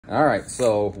All right,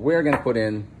 so we're gonna put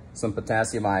in some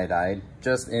potassium iodide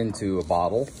just into a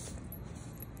bottle.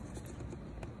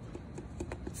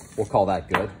 We'll call that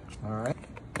good. All right.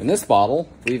 In this bottle,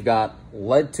 we've got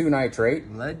lead 2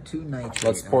 nitrate. Lead 2 nitrate.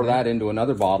 Let's pour that into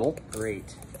another bottle.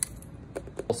 Great.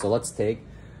 So let's take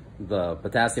the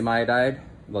potassium iodide,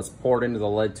 let's pour it into the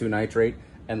lead 2 nitrate,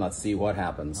 and let's see what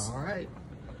happens. All right.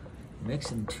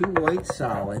 Mixing 2 white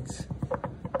solids.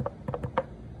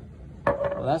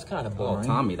 Well, that's kind of boring. Oh,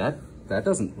 Tommy, that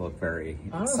doesn't look very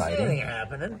exciting. I don't see anything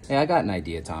happening. Hey, I got an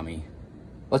idea, Tommy.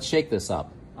 Let's shake this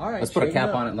up. All right. Let's put a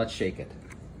cap on it and let's shake it.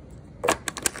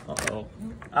 Uh-oh.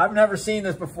 I've never seen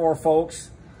this before, folks.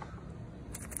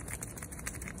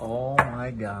 Oh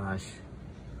my gosh.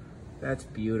 That's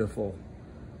beautiful.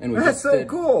 And That's so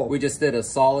cool. We just did a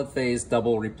solid phase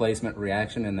double replacement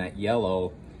reaction, and that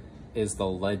yellow is the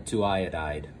lead 2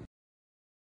 iodide.